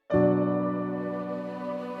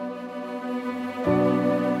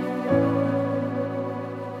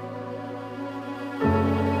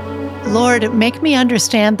Lord, make me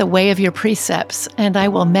understand the way of your precepts, and I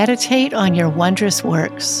will meditate on your wondrous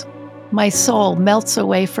works. My soul melts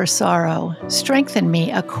away for sorrow. Strengthen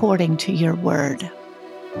me according to your word.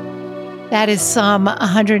 That is Psalm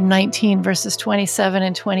 119, verses 27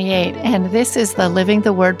 and 28, and this is the Living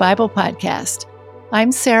the Word Bible podcast.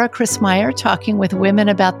 I'm Sarah Christmeyer, talking with women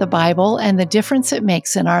about the Bible and the difference it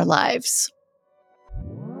makes in our lives.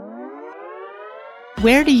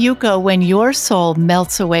 Where do you go when your soul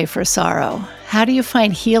melts away for sorrow? How do you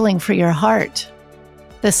find healing for your heart?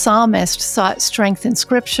 The psalmist sought strength in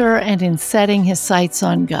Scripture and in setting his sights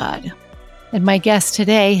on God. And my guest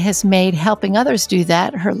today has made helping others do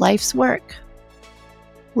that her life's work.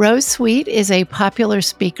 Rose Sweet is a popular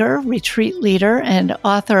speaker, retreat leader, and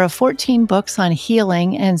author of 14 books on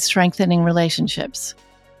healing and strengthening relationships.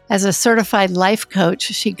 As a certified life coach,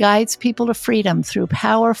 she guides people to freedom through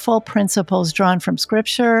powerful principles drawn from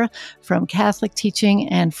Scripture, from Catholic teaching,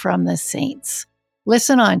 and from the saints.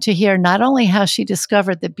 Listen on to hear not only how she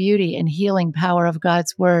discovered the beauty and healing power of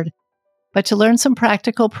God's Word, but to learn some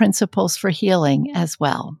practical principles for healing as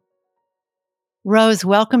well. Rose,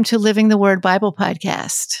 welcome to Living the Word Bible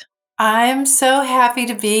podcast. I'm so happy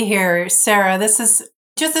to be here, Sarah. This is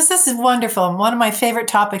wonderful. One of my favorite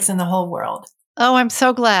topics in the whole world. Oh, I'm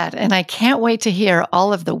so glad. And I can't wait to hear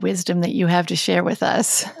all of the wisdom that you have to share with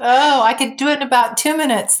us. Oh, I could do it in about 2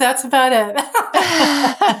 minutes. That's about it.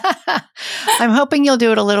 I'm hoping you'll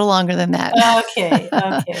do it a little longer than that. Okay.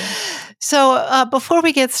 So before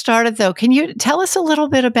we get started, though, can you tell us a little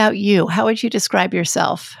bit about you? How would you describe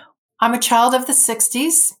yourself? I'm a child of the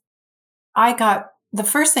 60s. I got, the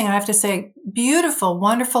first thing I have to say, beautiful,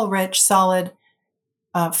 wonderful, rich, solid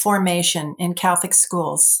formation in Catholic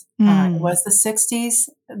schools. It was the 60s,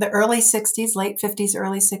 the early 60s, late 50s,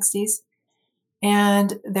 early 60s.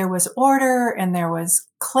 And there was order and there was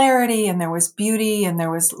clarity and there was beauty and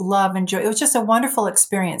there was love and joy. It was just a wonderful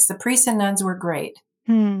experience. The priests and nuns were great.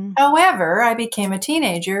 However, I became a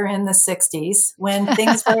teenager in the 60s when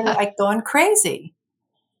things were like going crazy.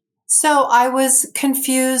 So I was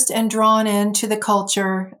confused and drawn into the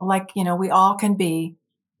culture like, we all can be.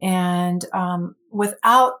 And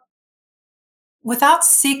without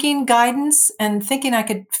seeking guidance and thinking I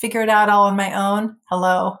could figure it out all on my own,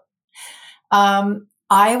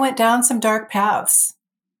 I went down some dark paths,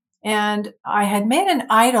 and I had made an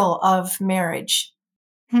idol of marriage.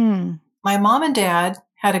 My mom and dad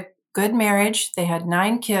had a good marriage. They had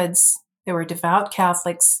 9 kids. They were devout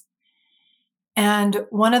Catholics. And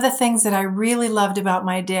one of the things that I really loved about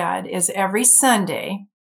my dad is every Sunday,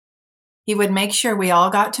 he would make sure we all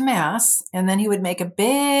got to Mass, and then he would make a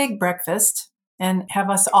big breakfast and have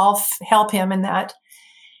us all help him in that.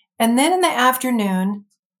 And then in the afternoon,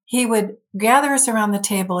 he would gather us around the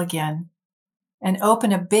table again and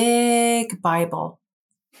open a big Bible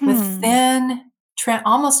with thin,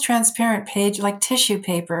 almost transparent page, like tissue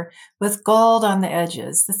paper with gold on the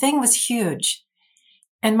edges. The thing was huge.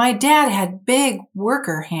 And my dad had big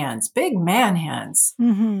worker hands, big man hands.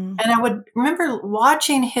 And I would remember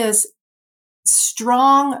watching his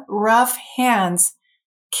strong, rough hands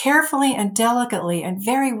carefully and delicately and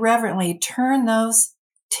very reverently turn those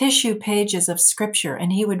tissue pages of Scripture,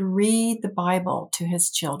 and he would read the Bible to his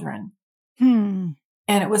children. And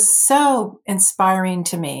it was so inspiring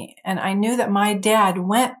to me. And I knew that my dad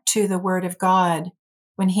went to the Word of God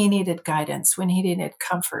when he needed guidance, when he needed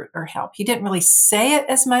comfort or help. He didn't really say it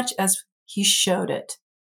as much as he showed it.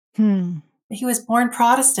 He was born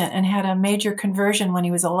Protestant and had a major conversion when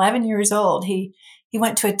he was 11 years old. He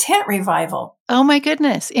went to a tent revival. Oh, my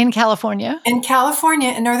goodness. In California? In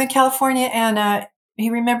Northern California. And he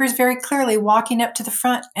remembers very clearly walking up to the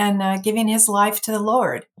front and giving his life to the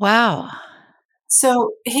Lord. Wow.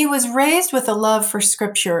 So he was raised with a love for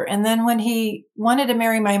Scripture. And then when he wanted to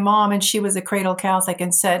marry my mom, and she was a cradle Catholic,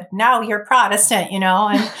 and said, "Now you're Protestant,"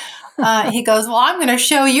 and he goes, "Well, I'm going to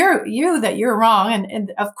show you that you're wrong."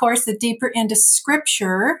 And of course, the deeper into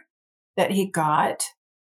Scripture that he got,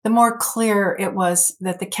 the more clear it was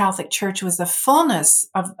that the Catholic Church was the fullness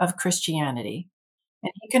of Christianity.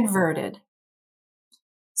 And he converted.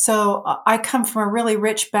 So I come from a really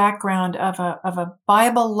rich background of a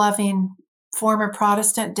Bible-loving former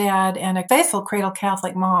Protestant dad and a faithful cradle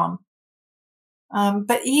Catholic mom.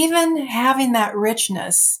 But even having that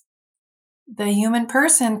richness, the human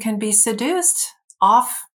person can be seduced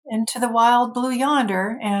off into the wild blue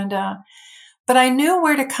yonder. But I knew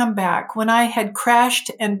where to come back when I had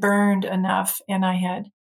crashed and burned enough, and I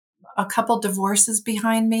had a couple divorces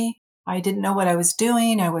behind me. I didn't know what I was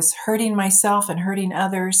doing. I was hurting myself and hurting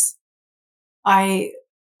others. I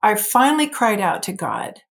finally cried out to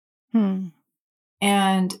God.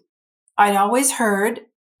 And I'd always heard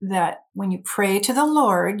that when you pray to the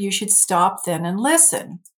Lord, you should stop then and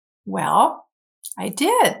listen. Well, I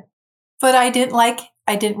did, but I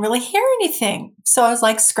didn't really hear anything. So I was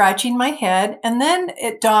like scratching my head. And then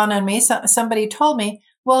it dawned on me, somebody told me,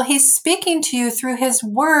 well, he's speaking to you through his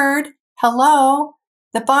word. Hello,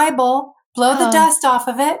 the Bible, blow the dust off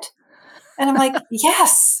of it. And I'm like,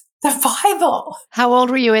 yes, the Bible. How old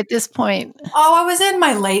were you at this point? Oh, I was in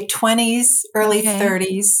my late 20s, early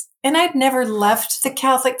 30s. And I'd never left the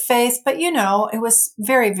Catholic faith, but it was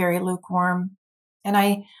very, very lukewarm. And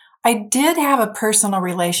I did have a personal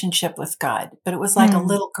relationship with God, but it was like a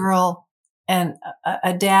little girl and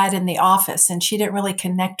a dad in the office, and she didn't really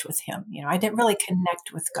connect with him. I didn't really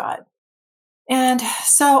connect with God. And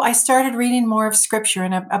so I started reading more of scripture.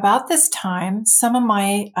 And about this time, some of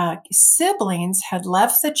my siblings had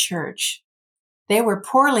left the church. They were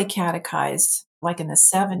poorly catechized, like in the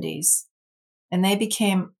 70s, and they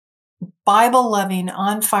became Bible-loving,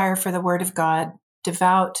 on fire for the Word of God,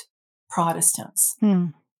 devout Protestants,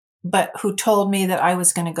 but who told me that I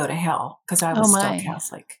was going to go to hell because I was still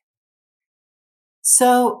Catholic.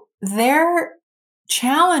 So their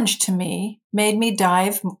challenge to me made me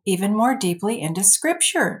dive even more deeply into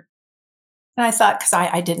Scripture. And I thought, because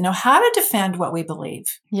I didn't know how to defend what we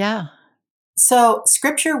believe. Yeah. So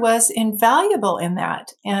Scripture was invaluable in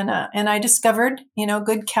that. And I discovered,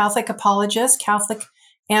 good Catholic apologists, Catholic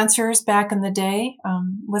answers back in the day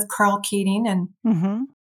with Carl Keating. And,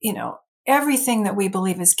 everything that we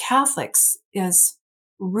believe as Catholics is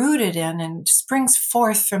rooted in and springs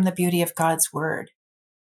forth from the beauty of God's Word.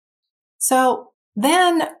 So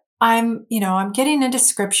then I'm getting into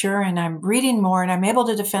Scripture and I'm reading more and I'm able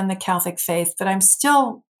to defend the Catholic faith, but I'm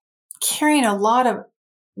still carrying a lot of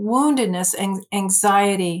woundedness and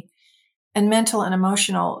anxiety and mental and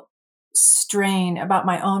emotional strain about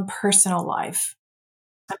my own personal life.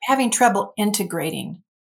 I'm having trouble integrating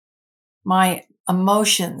my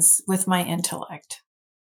emotions with my intellect.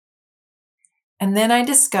 And then I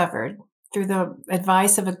discovered, through the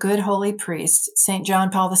advice of a good holy priest, St. John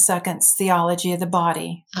Paul II's Theology of the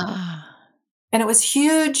Body. And it was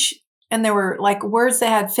huge. And there were like words that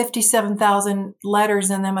had 57,000 letters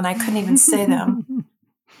in them, and I couldn't even say them.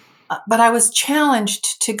 But I was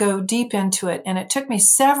challenged to go deep into it. And it took me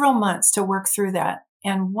several months to work through that.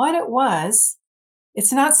 And what it was,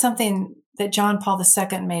 it's not something that John Paul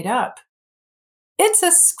II made up. It's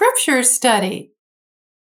a scripture study.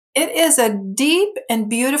 It is a deep and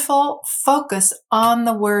beautiful focus on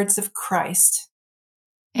the words of Christ.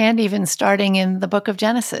 And even starting in the book of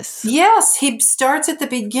Genesis. Yes, he starts at the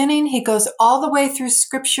beginning. He goes all the way through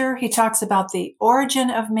Scripture. He talks about the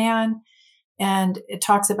origin of man, and it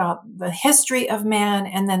talks about the history of man,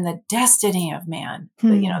 and then the destiny of man.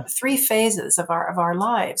 The three phases of our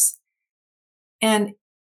lives. And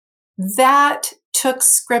that took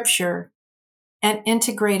Scripture and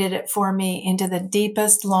integrated it for me into the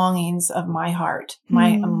deepest longings of my heart, my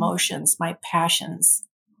emotions, my passions.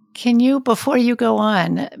 Can you, before you go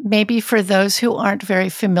on, maybe for those who aren't very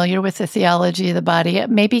familiar with the theology of the body,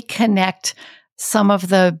 maybe connect some of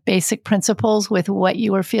the basic principles with what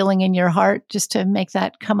you were feeling in your heart, just to make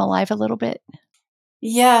that come alive a little bit?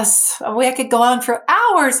 Yes, I could go on for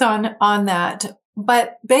hours on that.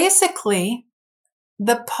 But basically,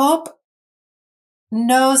 the Pope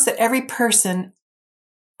knows that every person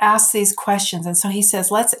asks these questions. And so he says,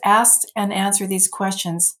 let's ask and answer these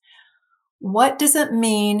questions. What does it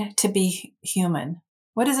mean to be human?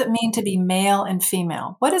 What does it mean to be male and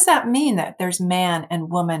female? What does that mean that there's man and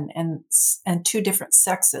woman and two different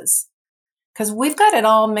sexes? Because we've got it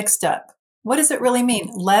all mixed up. What does it really mean?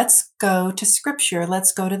 Let's go to Scripture.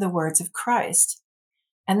 Let's go to the words of Christ.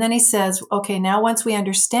 And then he says, okay, now once we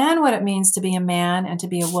understand what it means to be a man and to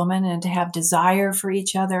be a woman and to have desire for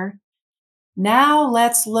each other, now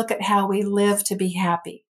let's look at how we live to be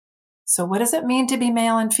happy. So what does it mean to be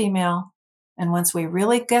male and female? And once we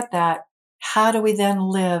really get that, how do we then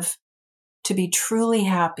live to be truly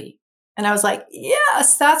happy? And I was like,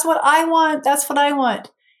 yes, that's what I want. That's what I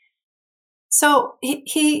want. So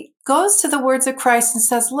he goes to the words of Christ and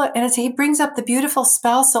says, look, and he brings up the beautiful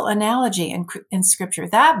spousal analogy in Scripture.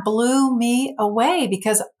 That blew me away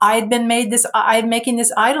because I'm making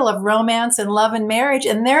this idol of romance and love and marriage.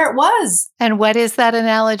 And there it was. And what is that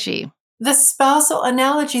analogy? The spousal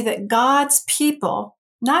analogy that God's people,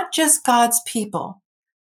 not just God's people,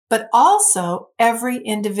 but also every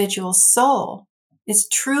individual soul is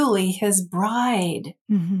truly his bride.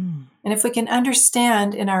 Mm-hmm. And if we can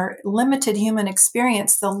understand in our limited human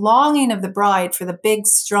experience the longing of the bride for the big,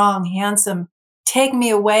 strong, handsome, take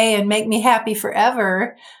me away and make me happy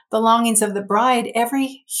forever, the longings of the bride,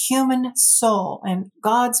 every human soul and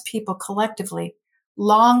God's people collectively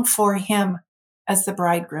long for him as the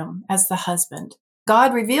bridegroom, as the husband.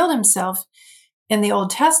 God revealed himself in the Old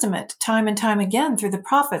Testament time and time again through the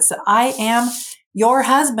prophets that I am your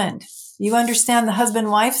husband. You understand the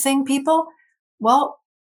husband-wife thing, people? Well,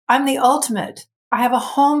 I'm the ultimate. I have a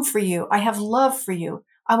home for you. I have love for you.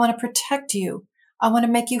 I want to protect you. I want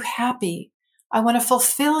to make you happy. I want to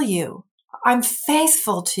fulfill you. I'm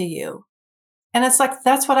faithful to you. And it's like,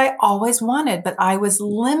 that's what I always wanted, but I was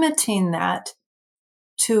limiting that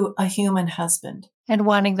to a human husband. And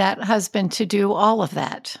wanting that husband to do all of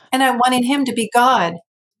that. And I wanted him to be God.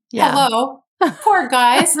 Yeah. Hello. Poor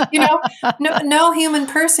guys. No human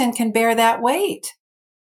person can bear that weight.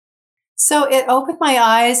 So it opened my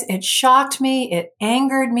eyes. It shocked me. It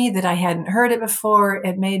angered me that I hadn't heard it before.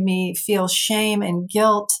 It made me feel shame and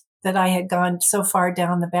guilt that I had gone so far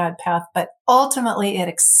down the bad path. But ultimately, it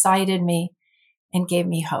excited me and gave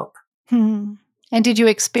me hope. And did you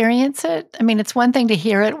experience it? I mean, it's one thing to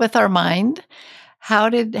hear it with our mind.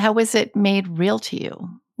 How was it made real to you?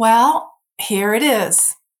 Well, here it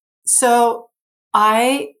is. So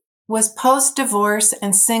I was post-divorce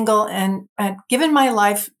and single and had given my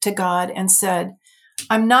life to God and said,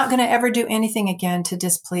 I'm not going to ever do anything again to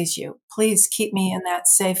displease you. Please keep me in that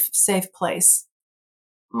safe place.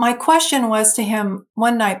 My question was to him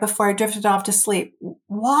one night before I drifted off to sleep,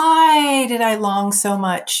 why did I long so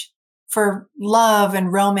much for love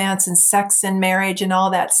and romance and sex and marriage and all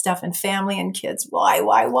that stuff and family and kids?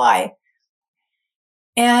 Why?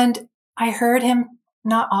 And I heard him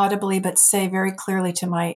not audibly, but say very clearly to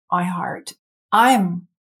my heart, I'm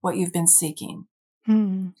what you've been seeking.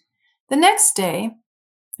 The next day,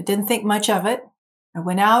 I didn't think much of it. I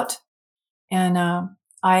went out and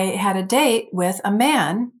I had a date with a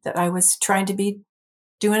man that I was trying to be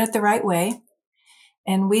doing it the right way.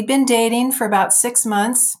 And we'd been dating for about 6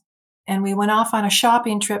 months, and we went off on a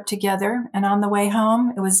shopping trip together. And on the way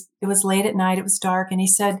home, it was late at night. It was dark. And he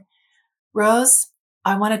said, Rose,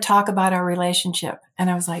 I want to talk about our relationship. And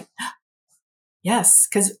I was like, yes,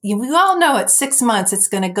 because we all know at 6 months, it's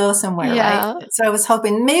going to go somewhere, right? So I was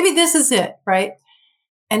hoping maybe this is it, right?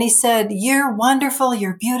 And he said, you're wonderful,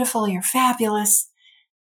 you're beautiful, you're fabulous.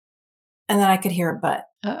 And then I could hear a but.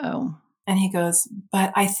 Uh-oh. And he goes,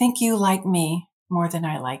 but I think you like me more than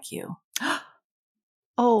I like you.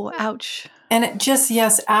 Oh, ouch. And it just,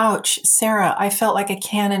 yes, ouch, Sarah, I felt like a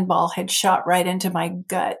cannonball had shot right into my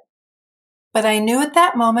gut. But I knew at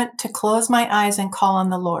that moment to close my eyes and call on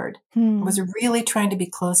the Lord. I was really trying to be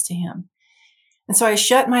close to him. And so I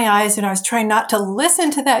shut my eyes and I was trying not to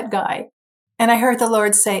listen to that guy. And I heard the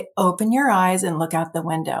Lord say, open your eyes and look out the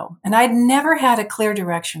window. And I'd never had a clear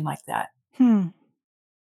direction like that.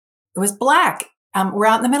 It was black. We're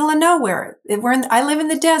out in the middle of nowhere. I live in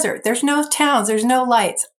the desert. There's no towns. There's no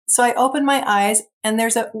lights. So I opened my eyes, and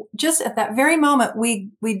just at that very moment,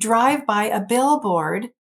 we drive by a billboard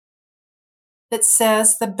that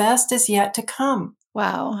says the best is yet to come.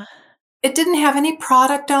 Wow. It didn't have any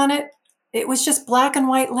product on it. It was just black and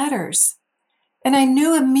white letters. And I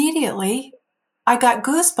knew immediately, I got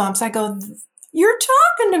goosebumps. I go, you're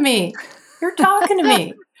talking to me. You're talking to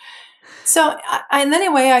me. So, and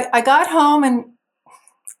anyway, I got home and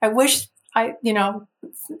I wish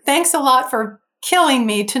thanks a lot for killing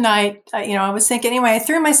me tonight. I was thinking, anyway, I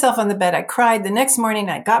threw myself on the bed. I cried. The next morning,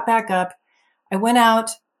 I got back up. I went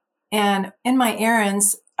out, and in my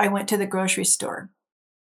errands, I went to the grocery store.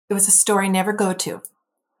 It was a store I never go to.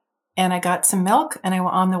 And I got some milk, and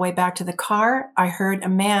on the way back to the car, I heard a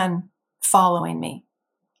man following me.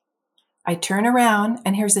 I turn around,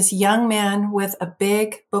 and here's this young man with a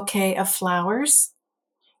big bouquet of flowers,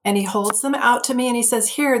 and he holds them out to me, and he says,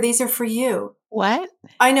 here, these are for you. What?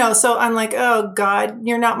 I know. So I'm like, oh, God,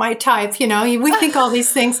 you're not my type. We think all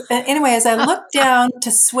these things. Anyway, as I looked down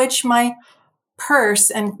to switch my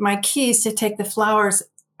purse and my keys to take the flowers,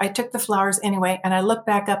 I took the flowers anyway, and I looked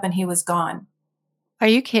back up, and he was gone. Are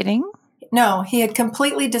you kidding? No, he had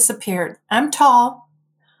completely disappeared. I'm tall.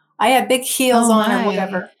 I had big heels on or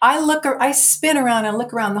whatever. I spin around and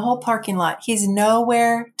look around the whole parking lot. He's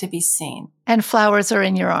nowhere to be seen. And flowers are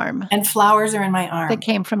in your arm. And flowers are in my arm. That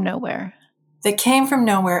came from nowhere.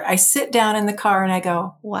 I sit down in the car and I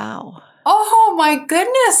go, wow. Oh my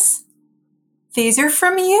goodness. These are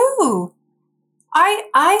from you.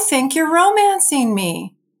 I think you're romancing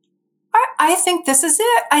me. I think this is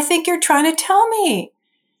it. I think you're trying to tell me.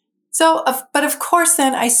 So, but of course,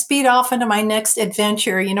 then I speed off into my next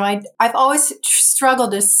adventure. I've always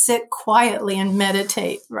struggled to sit quietly and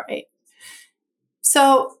meditate, right?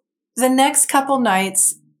 So the next couple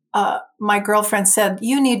nights, my girlfriend said,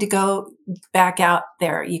 you need to go back out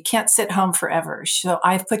there. You can't sit home forever. So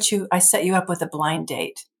I set you up with a blind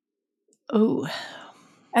date. Oh.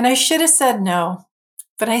 And I should have said no,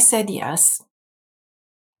 but I said yes.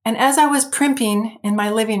 And as I was primping in my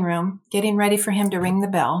living room, getting ready for him to ring the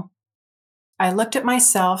bell, I looked at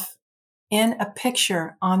myself in a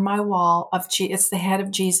picture on my wall of it's the head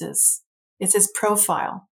of Jesus. It's his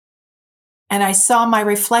profile. And I saw my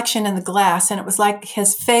reflection in the glass, and it was like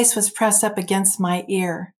his face was pressed up against my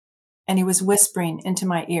ear, and he was whispering into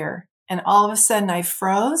my ear. And all of a sudden I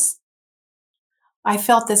froze. I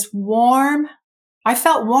felt warmth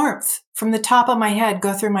from the top of my head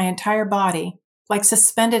go through my entire body, like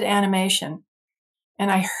suspended animation.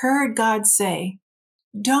 And I heard God say,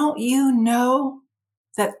 "Don't you know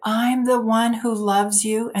that I'm the one who loves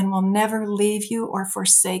you and will never leave you or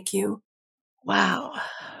forsake you?" Wow.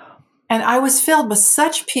 And I was filled with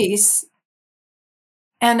such peace.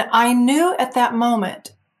 And I knew at that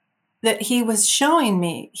moment that he was showing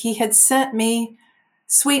me, he had sent me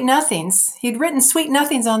sweet nothings. He'd written sweet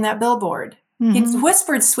nothings on that billboard. Mm-hmm. He'd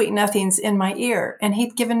whispered sweet nothings in my ear, and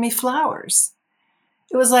he'd given me flowers.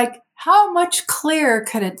 It was like, how much clearer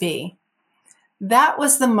could it be? That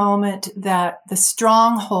was the moment that the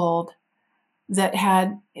stronghold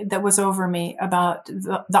that was over me about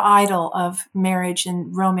the idol of marriage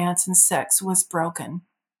and romance and sex was broken.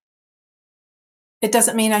 It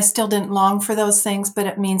doesn't mean I still didn't long for those things, but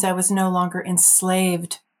it means I was no longer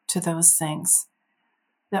enslaved to those things.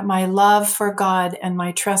 That my love for God and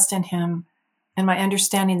my trust in him and my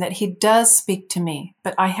understanding that he does speak to me,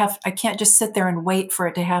 but I can't just sit there and wait for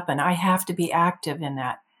it to happen. I have to be active in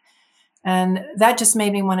that. And that just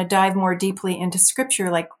made me want to dive more deeply into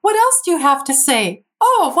scripture. Like, what else do you have to say?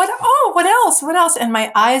 What else? What else? And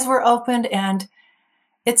my eyes were opened, and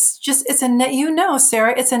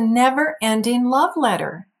Sarah, it's a never ending love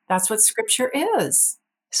letter. That's what scripture is.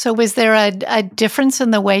 So was there a difference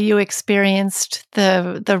in the way you experienced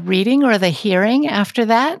the reading or the hearing after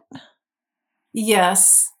that?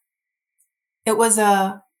 Yes. It was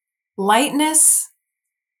a lightness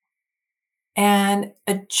and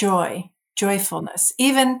a joyfulness,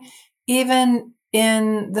 even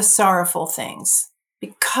in the sorrowful things.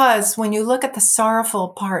 Because when you look at the sorrowful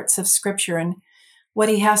parts of scripture and what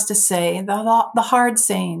he has to say, the hard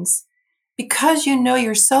sayings, because you know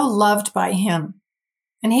you're so loved by him,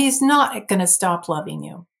 and he's not going to stop loving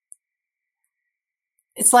you.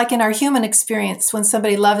 It's like in our human experience when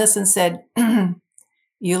somebody loved us and said,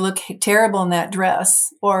 "You look terrible in that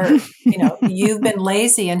dress," or, "You've been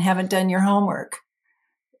lazy and haven't done your homework."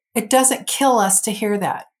 It doesn't kill us to hear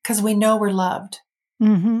that because we know we're loved.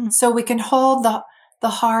 Mm-hmm. So we can hold the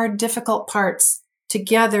hard, difficult parts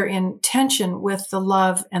together in tension with the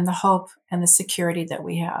love and the hope and the security that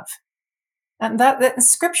we have. And that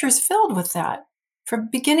scripture is filled with that from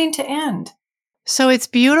beginning to end. So it's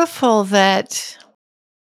beautiful that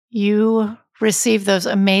you received those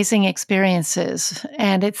amazing experiences.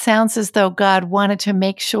 And it sounds as though God wanted to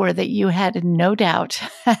make sure that you had no doubt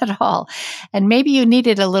at all. And maybe you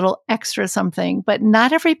needed a little extra something, but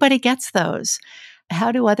not everybody gets those.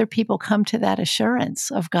 How do other people come to that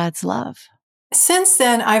assurance of God's love? Since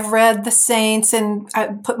then, I've read the saints and I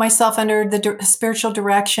put myself under the spiritual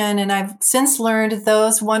direction. And I've since learned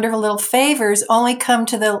those wonderful little favors only come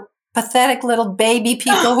to the pathetic little baby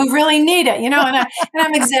people who really need it, and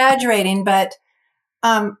I'm exaggerating, but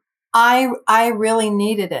I really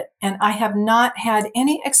needed it. And I have not had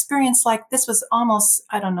any experience like this. Was almost,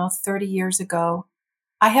 30 years ago.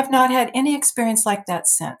 I have not had any experience like that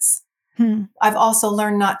since. I've also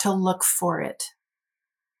learned not to look for it,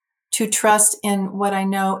 to trust in what I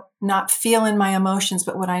know, not feel in my emotions,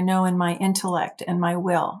 but what I know in my intellect and my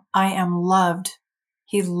will. I am loved.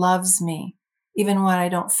 He loves me, even when I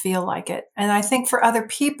don't feel like it. And I think for other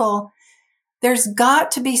people, there's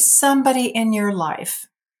got to be somebody in your life,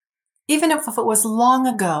 even if it was long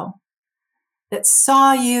ago, that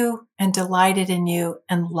saw you and delighted in you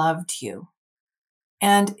and loved you.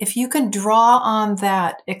 And if you can draw on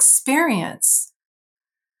that experience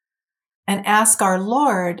and ask our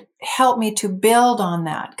Lord, help me to build on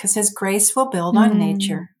that, because his grace will build on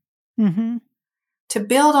nature. Mm-hmm. To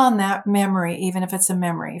build on that memory, even if it's a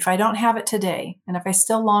memory. If I don't have it today, and if I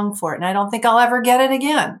still long for it, and I don't think I'll ever get it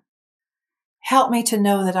again, help me to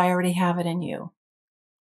know that I already have it in you.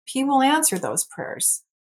 He will answer those prayers.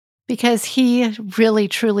 Because he really,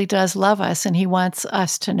 truly does love us, and he wants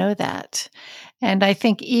us to know that. And I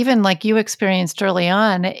think even like you experienced early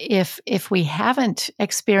on, if we haven't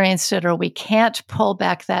experienced it or we can't pull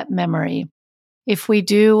back that memory, if we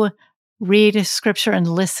do read scripture and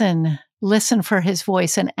listen for his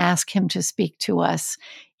voice and ask him to speak to us,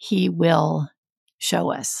 he will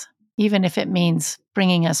show us. even if it means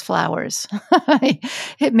bringing us flowers.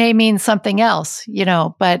 It may mean something else,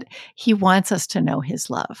 but he wants us to know his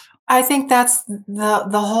love. I think that's the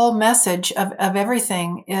whole message of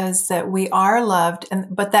everything, is that we are loved,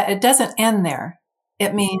 but that it doesn't end there.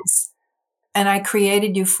 It means, and I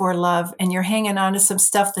created you for love, and you're hanging on to some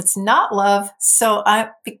stuff that's not love. So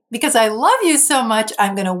because I love you so much,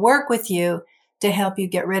 I'm going to work with you to help you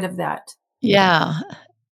get rid of that. Yeah.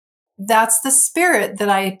 That's the spirit that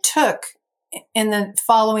I took in the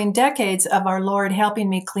following decades of our Lord helping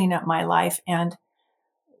me clean up my life and,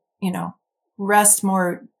 rest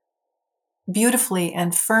more beautifully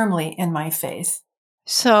and firmly in my faith.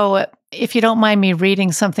 So, if you don't mind me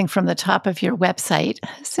reading something from the top of your website,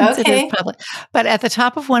 since it is Okay. public, but at the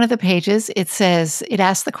top of one of the pages, it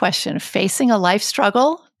asks the question, facing a life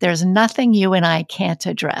struggle, there's nothing you and I can't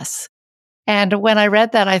address. And when I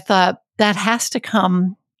read that, I thought that has to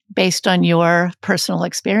come based on your personal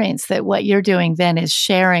experience, that what you're doing then is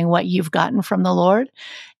sharing what you've gotten from the Lord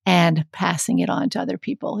and passing it on to other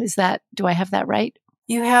people. Do I have that right?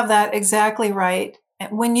 You have that exactly right.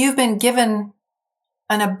 When you've been given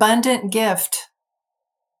an abundant gift,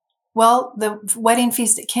 well, the wedding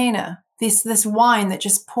feast at Cana, this wine that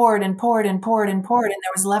just poured and poured and poured and poured, and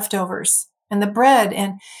there was leftovers. And the bread,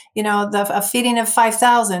 and a feeding of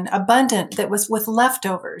 5,000, abundant, that was with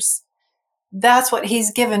leftovers. That's what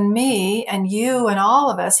he's given me and you and all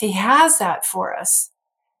of us. He has that for us.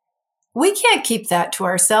 We can't keep that to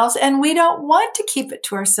ourselves, and we don't want to keep it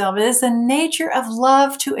to ourselves. It is the nature of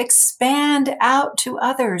love to expand out to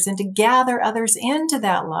others and to gather others into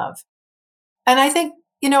that love. And I think,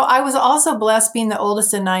 I was also blessed being the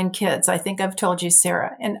oldest of 9 kids. I think I've told you,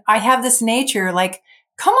 Sarah. And I have this nature like,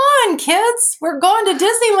 come on, kids, we're going to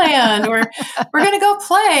Disneyland. We're going to go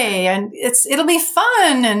play, and it'll be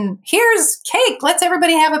fun. And here's cake. Let's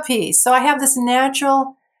everybody have a piece. So I have this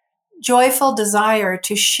natural, joyful desire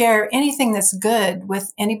to share anything that's good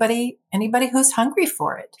with anybody who's hungry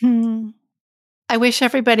for it. I wish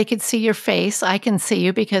everybody could see your face. I can see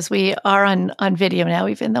you because we are on video now,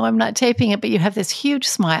 even though I'm not taping it, but you have this huge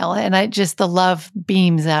smile, and the love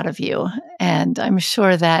beams out of you. And I'm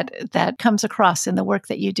sure that comes across in the work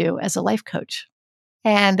that you do as a life coach.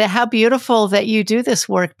 And how beautiful that you do this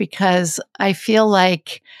work, because I feel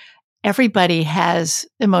like everybody has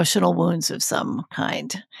emotional wounds of some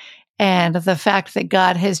kind. And the fact that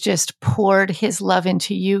God has just poured his love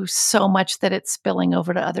into you so much that it's spilling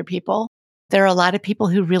over to other people. There are a lot of people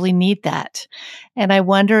who really need that. And I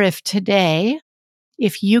wonder if today,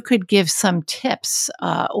 if you could give some tips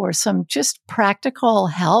or some just practical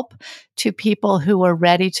help to people who are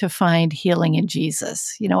ready to find healing in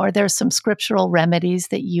Jesus. Are there some scriptural remedies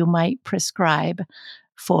that you might prescribe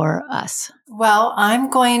for us? Well, I'm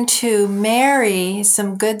going to marry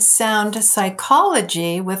some good sound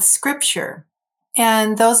psychology with scripture.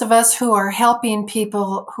 And those of us who are helping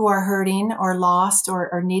people who are hurting or lost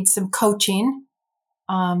or need some coaching,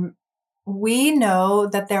 we know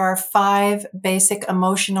that there are 5 basic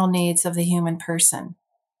emotional needs of the human person.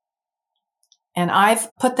 And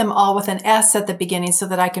I've put them all with an S at the beginning so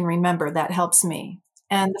that I can remember. That helps me.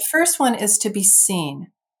 And the first one is to be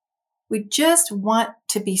seen. We just want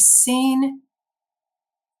to be seen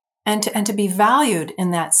and to be valued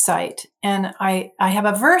in that sight. And I have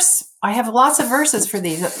a verse. I have lots of verses for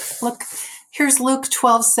these. Look, here's Luke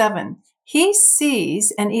 12:7. He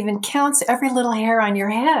sees and even counts every little hair on your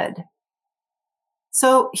head.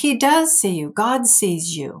 So he does see you. God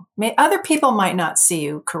sees you. Other people might not see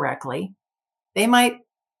you correctly. They might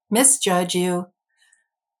misjudge you.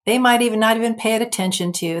 They might even not even pay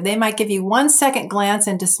attention to you. They might give you 1 second glance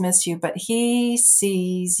and dismiss you, but he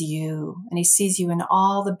sees you, and he sees you in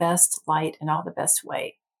all the best light and all the best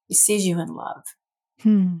way. He sees you in love.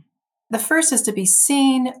 The first is to be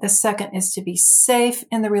seen. The second is to be safe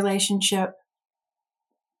in the relationship,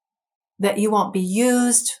 that you won't be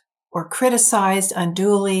used or criticized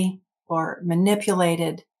unduly or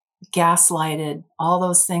manipulated, gaslighted, all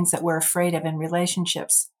those things that we're afraid of in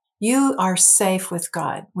relationships. You are safe with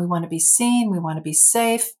God. We want to be seen. We want to be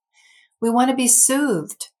safe. We want to be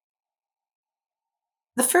soothed.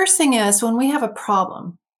 The first thing is, when we have a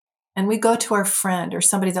problem and we go to our friend or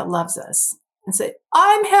somebody that loves us and say,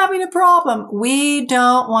 I'm having a problem, we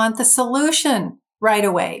don't want the solution right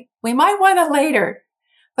away. We might want it later.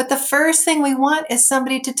 But the first thing we want is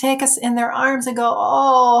somebody to take us in their arms and go,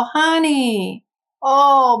 oh, honey,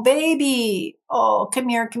 oh, baby, oh, come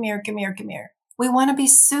here, come here, come here, come here. We want to be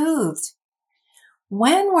soothed.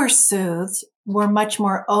 When we're soothed, we're much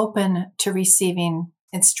more open to receiving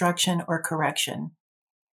instruction or correction.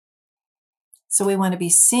 So we want to be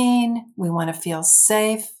seen. We want to feel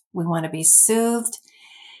safe. We want to be soothed.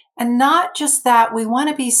 And not just that, we want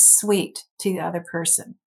to be sweet to the other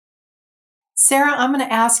person. Sarah, I'm going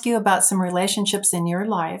to ask you about some relationships in your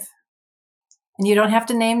life. And you don't have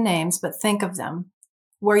to name names, but think of them,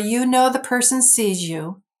 where you know the person sees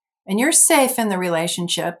you and you're safe in the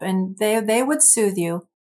relationship and they would soothe you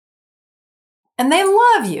and they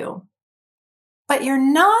love you, but you're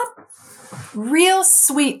not real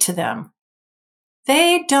sweet to them.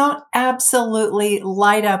 They don't absolutely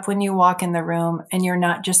light up when you walk in the room and you're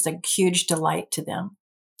not just a huge delight to them.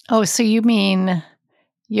 Oh, so you mean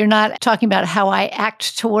you're not talking about how I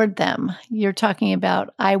act toward them. You're talking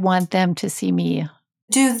about I want them to see me.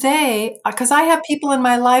 Do they, because I have people in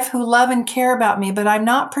my life who love and care about me, but I'm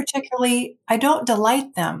not particularly, I don't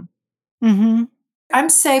delight them. Mm-hmm. I'm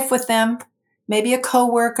safe with them, maybe a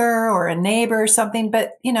coworker or a neighbor or something,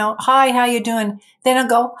 but hi, how you doing? They don't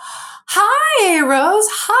go, hi, Rose.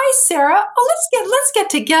 Hi, Sarah. Oh, let's get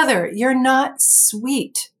together. You're not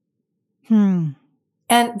sweet. Hmm.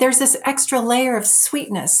 And there's this extra layer of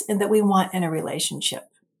sweetness that we want in a relationship.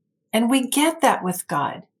 And we get that with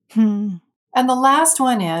God. Hmm. And the last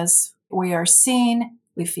one is we are seen,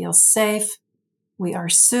 we feel safe, we are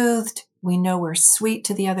soothed, we know we're sweet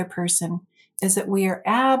to the other person, is that we are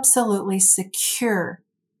absolutely secure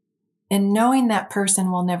in knowing that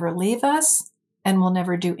person will never leave us and will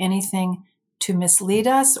never do anything to mislead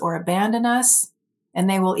us or abandon us. And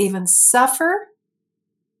they will even suffer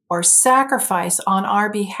or sacrifice on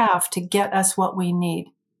our behalf to get us what we need.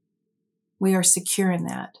 We are secure in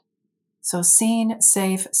that. So seen,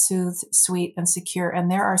 safe, soothed, sweet, and secure. And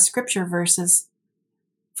there are scripture verses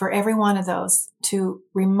for every one of those to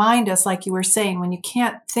remind us, like you were saying, when you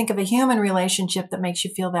can't think of a human relationship that makes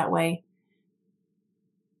you feel that way,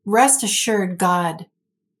 rest assured God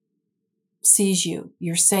sees you.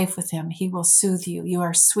 You're safe with him. He will soothe you. You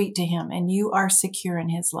are sweet to him and you are secure in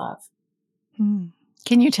his love. Hmm.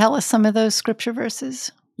 Can you tell us some of those scripture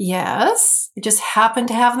verses? Yes, I just happen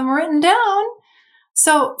to have them written down.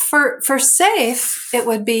 So for safe, it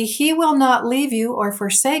would be, he will not leave you or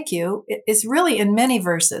forsake you. It is really in many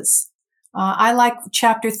verses. I like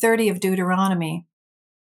chapter 30 of Deuteronomy.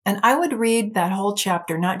 And I would read that whole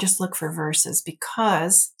chapter, not just look for verses,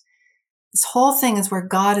 because this whole thing is where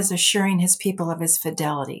God is assuring his people of his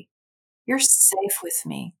fidelity. You're safe with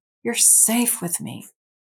me. You're safe with me.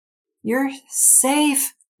 You're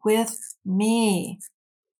safe with me.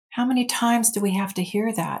 How many times do we have to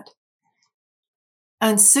hear that?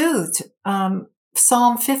 Unsoothed.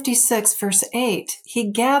 Psalm 56, verse 8. He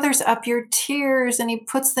gathers up your tears and he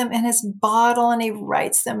puts them in his bottle and he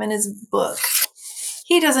writes them in his book.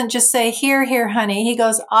 He doesn't just say, here, honey. He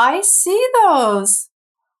goes, I see those.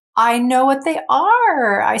 I know what they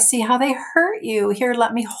are. I see how they hurt you. Here,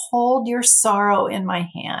 let me hold your sorrow in my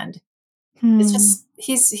hand. It's just,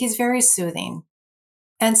 he's very soothing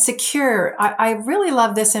and secure. I really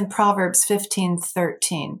love this in Proverbs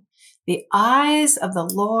 15:13. The eyes of the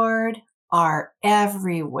Lord are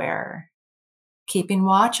everywhere, keeping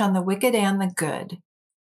watch on the wicked and the good.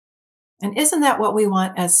 And isn't that what we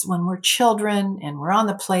want as when we're children and we're on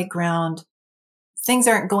the playground? Things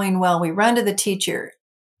aren't going well. We run to the teacher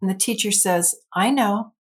and the teacher says, I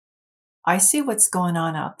know. I see what's going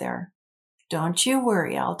on out there. Don't you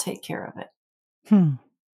worry. I'll take care of it.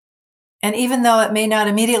 And even though it may not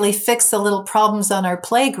immediately fix the little problems on our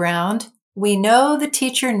playground, we know the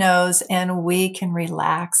teacher knows and we can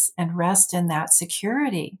relax and rest in that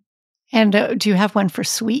security. And do you have one for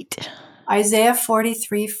sweet? Isaiah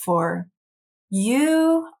 43:4.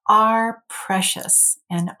 You are precious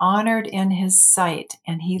and honored in his sight,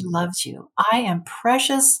 and he loves you. I am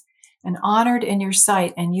precious and honored in your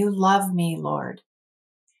sight, and you love me, Lord.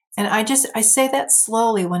 And I say that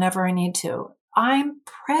slowly whenever I need to. I'm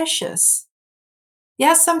precious.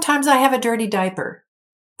 Yes, sometimes I have a dirty diaper,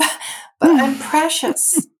 but I'm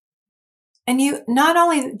precious. And you, not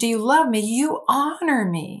only do you love me, you honor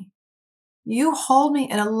me. You hold me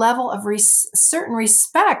in a level of certain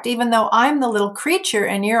respect, even though I'm the little creature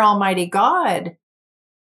and you're Almighty God.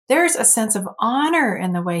 There's a sense of honor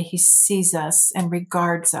in the way he sees us and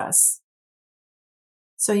regards us.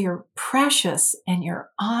 So you're precious and you're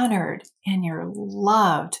honored and you're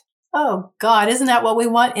loved. Oh God, isn't that what we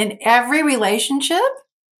want in every relationship?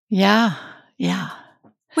 Yeah, yeah.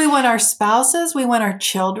 We want our spouses, we want our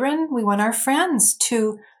children, we want our friends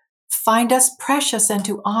to find us precious and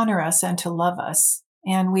to honor us and to love us.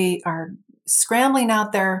 And we are scrambling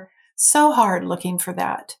out there so hard looking for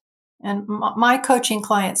that. And my coaching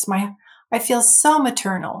clients, I feel so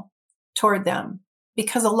maternal toward them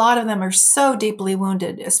because a lot of them are so deeply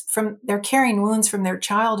wounded they're carrying wounds from their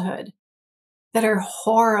childhood that are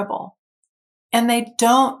horrible. and they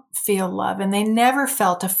don't feel love, and they never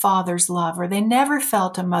felt a father's love, or they never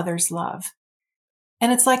felt a mother's love.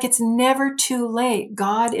 And it's like, it's never too late.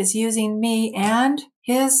 God is using me and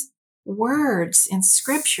his words in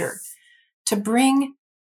scripture to bring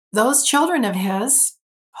those children of his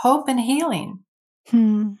hope and healing.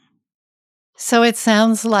 So it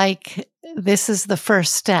sounds like this is the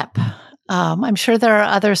first step. I'm sure there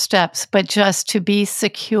are other steps, but just to be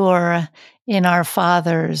secure in our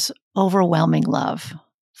Father's overwhelming love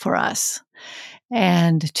for us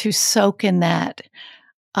and to soak in that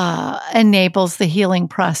enables the healing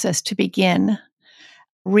process to begin,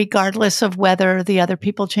 regardless of whether the other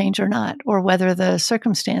people change or not, or whether the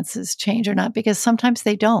circumstances change or not, because sometimes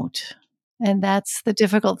they don't. And that's the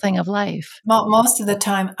difficult thing of life. Most of the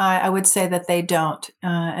time, I would say that they don't.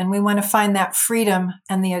 And we want to find that freedom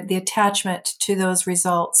and the attachment to those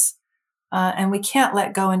results. And we can't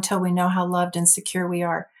let go until we know how loved and secure we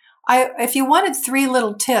are. If you wanted 3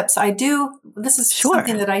 little tips, I do. This is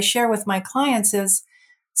something that I share with my clients is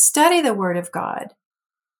study the Word of God.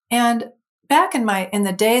 And back in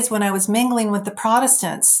the days when I was mingling with the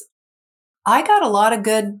Protestants, I got a lot of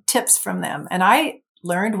good tips from them. And I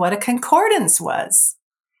learned what a concordance was.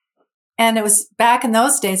 And it was back in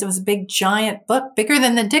those days, it was a big giant book, bigger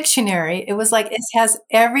than the dictionary. It was like, it has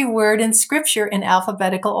every word in scripture in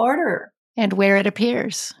alphabetical order. And where it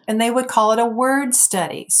appears. And they would call it a word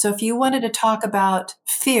study. So if you wanted to talk about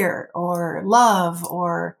fear or love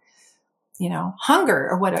or, hunger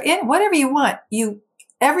or whatever you want,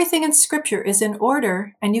 everything in scripture is in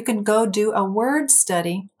order, and you can go do a word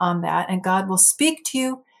study on that, and God will speak to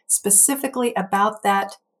you specifically about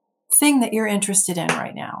that thing that you're interested in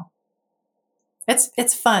right now.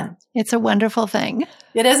 It's fun. It's a wonderful thing.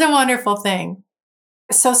 It is a wonderful thing.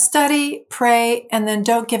 So study, pray, and then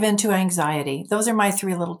don't give in to anxiety. Those are my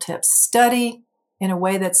 3 little tips. Study in a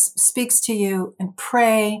way that speaks to you, and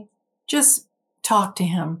pray. Just talk to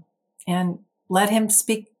him and let him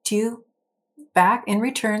speak to you back in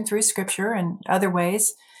return through scripture and other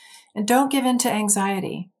ways. And don't give in to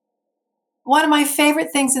anxiety. One of my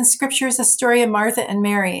favorite things in scripture is the story of Martha and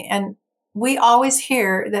Mary. And we always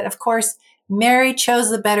hear that, of course, Mary chose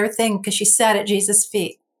the better thing because she sat at Jesus'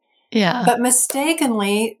 feet. Yeah. But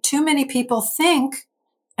mistakenly, too many people think,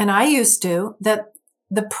 and I used to, that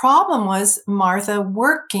the problem was Martha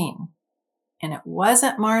working. And it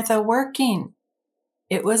wasn't Martha working.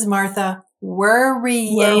 It was Martha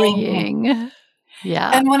worrying.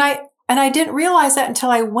 Yeah. And I didn't realize that until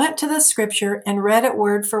I went to the scripture and read it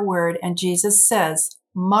word for word. And Jesus says,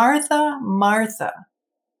 Martha, Martha,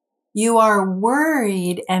 you are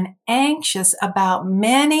worried and anxious about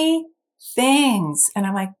many things. And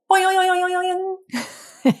I'm like, boing, boing, boing, boing,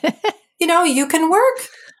 boing.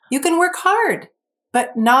 You can work hard,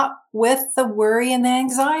 but not with the worry and the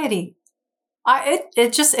anxiety.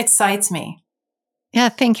 It just excites me. Yeah, I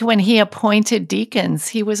think when he appointed deacons,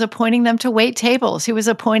 he was appointing them to wait tables. He was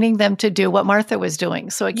appointing them to do what Martha was doing.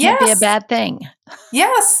 So it can't be a bad thing.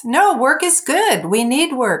 Yes. No, work is good. We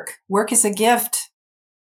need work. Work is a gift.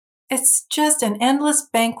 It's just an endless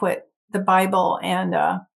banquet, the Bible. And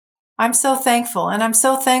I'm so thankful. And I'm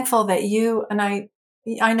so thankful that you and I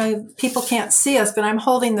know people can't see us, but I'm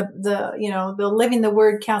holding the Living the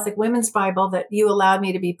Word Catholic Women's Bible that you allowed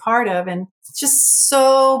me to be part of. And it's just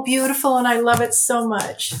so beautiful. And I love it so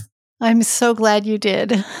much. I'm so glad you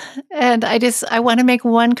did. And I want to make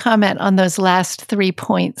one comment on those last 3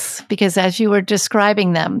 points, because as you were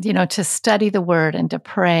describing them, to study the word and to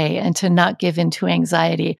pray and to not give in to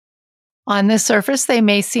anxiety, on the surface, they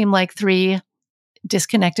may seem like 3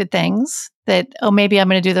 disconnected things that, maybe I'm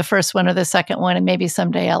going to do the first one or the second one, and maybe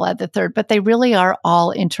someday I'll add the third, but they really are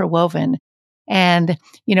all interwoven. And,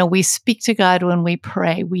 we speak to God when we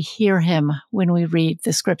pray. We hear him when we read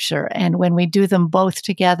the scripture. And when we do them both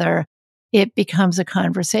together, it becomes a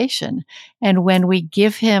conversation. And when we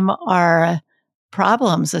give him our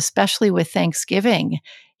problems, especially with thanksgiving,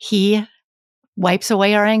 he wipes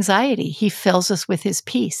away our anxiety. He fills us with his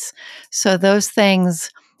peace. So those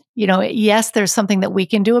things, yes, there's something that we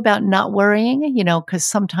can do about not worrying, because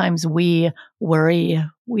sometimes we worry.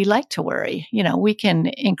 We like to worry. We can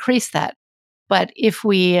increase that. But if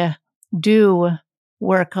we do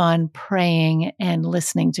work on praying and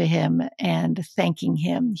listening to him and thanking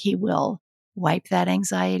him, he will wipe that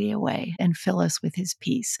anxiety away and fill us with his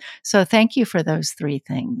peace. So thank you for those 3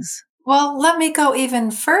 things. Well, let me go even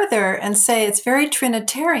further and say it's very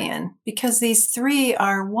Trinitarian, because these 3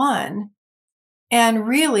 are one. And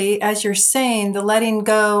really, as you're saying, the letting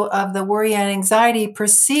go of the worry and anxiety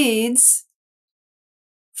proceeds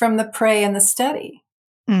from the pray and the study.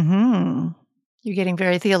 Mm-hmm. You're getting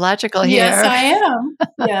very theological here. Yes, I am.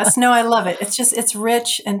 Yes. No, I love it. It's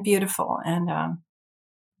rich and beautiful. And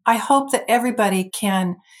I hope that everybody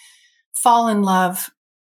can fall in love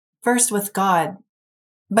first with God,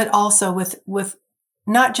 but also with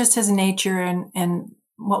not just his nature and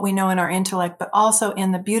what we know in our intellect, but also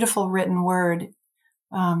in the beautiful written word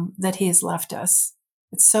that he has left us.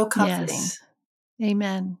 It's so comforting. Yes.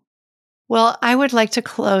 Amen. Well, I would like to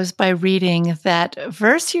close by reading that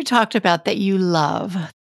verse you talked about that you love.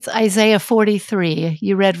 It's Isaiah 43.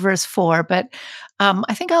 You read verse 4, but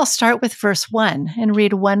I think I'll start with verse 1 and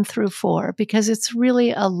read 1 through 4 because it's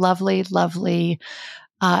really a lovely, lovely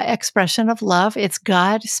expression of love. It's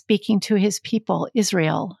God speaking to his people,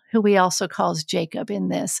 Israel, who he also calls Jacob in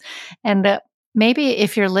this. And maybe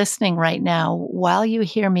if you're listening right now, while you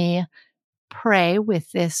hear me pray with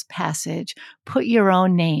this passage, put your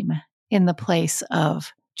own name in the place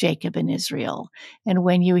of Jacob and Israel. And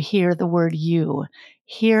when you hear the word you,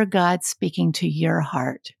 hear God speaking to your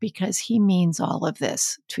heart because he means all of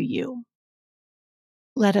this to you.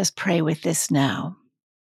 Let us pray with this now.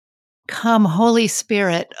 Come, Holy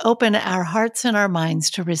Spirit, open our hearts and our minds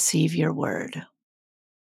to receive your word.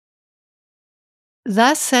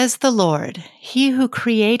 Thus says the Lord, he who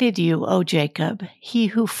created you, O Jacob, he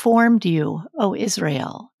who formed you, O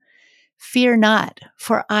Israel. Fear not,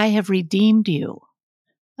 for I have redeemed you.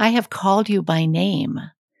 I have called you by name.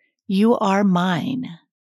 You are mine.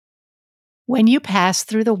 When you pass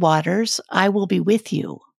through the waters, I will be with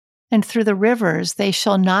you, and through the rivers, they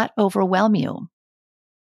shall not overwhelm you.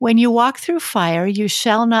 When you walk through fire, you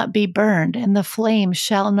shall not be burned, and the flame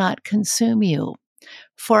shall not consume you.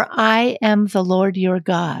 For I am the Lord your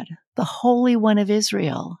God, the Holy One of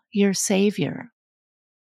Israel, your Savior.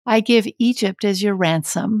 I give Egypt as your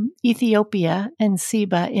ransom, Ethiopia and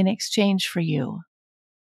Seba in exchange for you.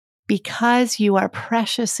 Because you are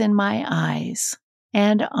precious in my eyes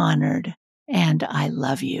and honored, and I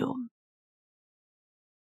love you.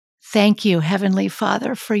 Thank you, Heavenly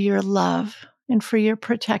Father, for your love and for your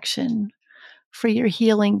protection, for your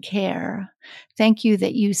healing care. Thank you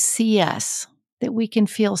that you see us, that we can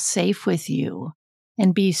feel safe with you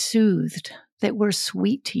and be soothed, that we're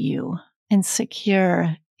sweet to you and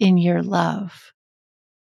secure in your love.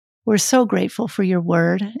 We're so grateful for your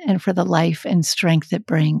word and for the life and strength it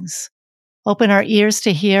brings. Open our ears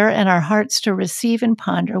to hear and our hearts to receive and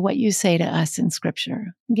ponder what you say to us in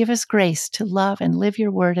Scripture. Give us grace to love and live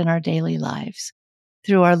your word in our daily lives.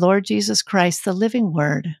 Through our Lord Jesus Christ, the living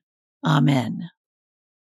word. Amen.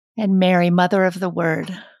 And Mary, Mother of the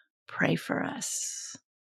Word, pray for us.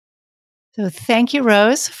 So thank you,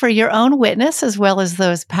 Rose, for your own witness as well as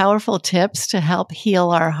those powerful tips to help heal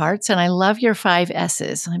our hearts. And I love your 5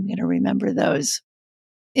 S's. I'm going to remember those.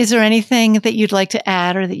 Is there anything that you'd like to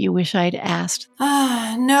add or that you wish I'd asked?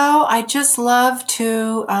 No, I just love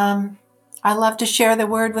to, I love to share the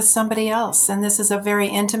word with somebody else. And this is a very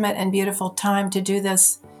intimate and beautiful time to do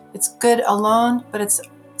this. It's good alone, but it's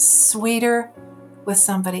sweeter with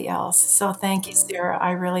somebody else. So thank you, Sarah.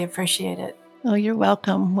 I really appreciate it. Oh, you're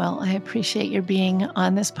welcome. Well, I appreciate your being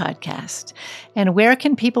on this podcast. And where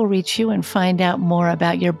can people reach you and find out more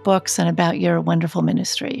about your books and about your wonderful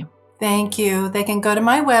ministry? Thank you. They can go to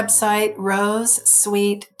my website,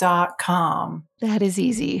 rosesweet.com. That is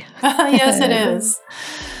easy. Yes, it is.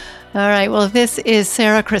 All right. Well, this is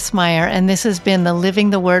Sarah Christmeyer, and this has been the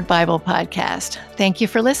Living the Word Bible podcast. Thank you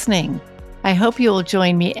for listening. I hope you will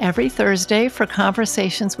join me every Thursday for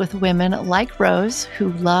conversations with women like Rose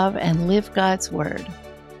who love and live God's Word.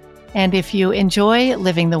 And if you enjoy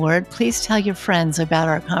Living the Word, please tell your friends about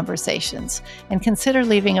our conversations and consider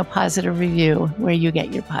leaving a positive review where you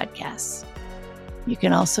get your podcasts. You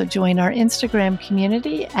can also join our Instagram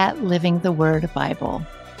community at Living the Word Bible.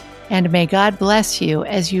 And may God bless you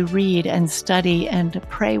as you read and study and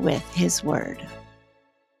pray with His Word.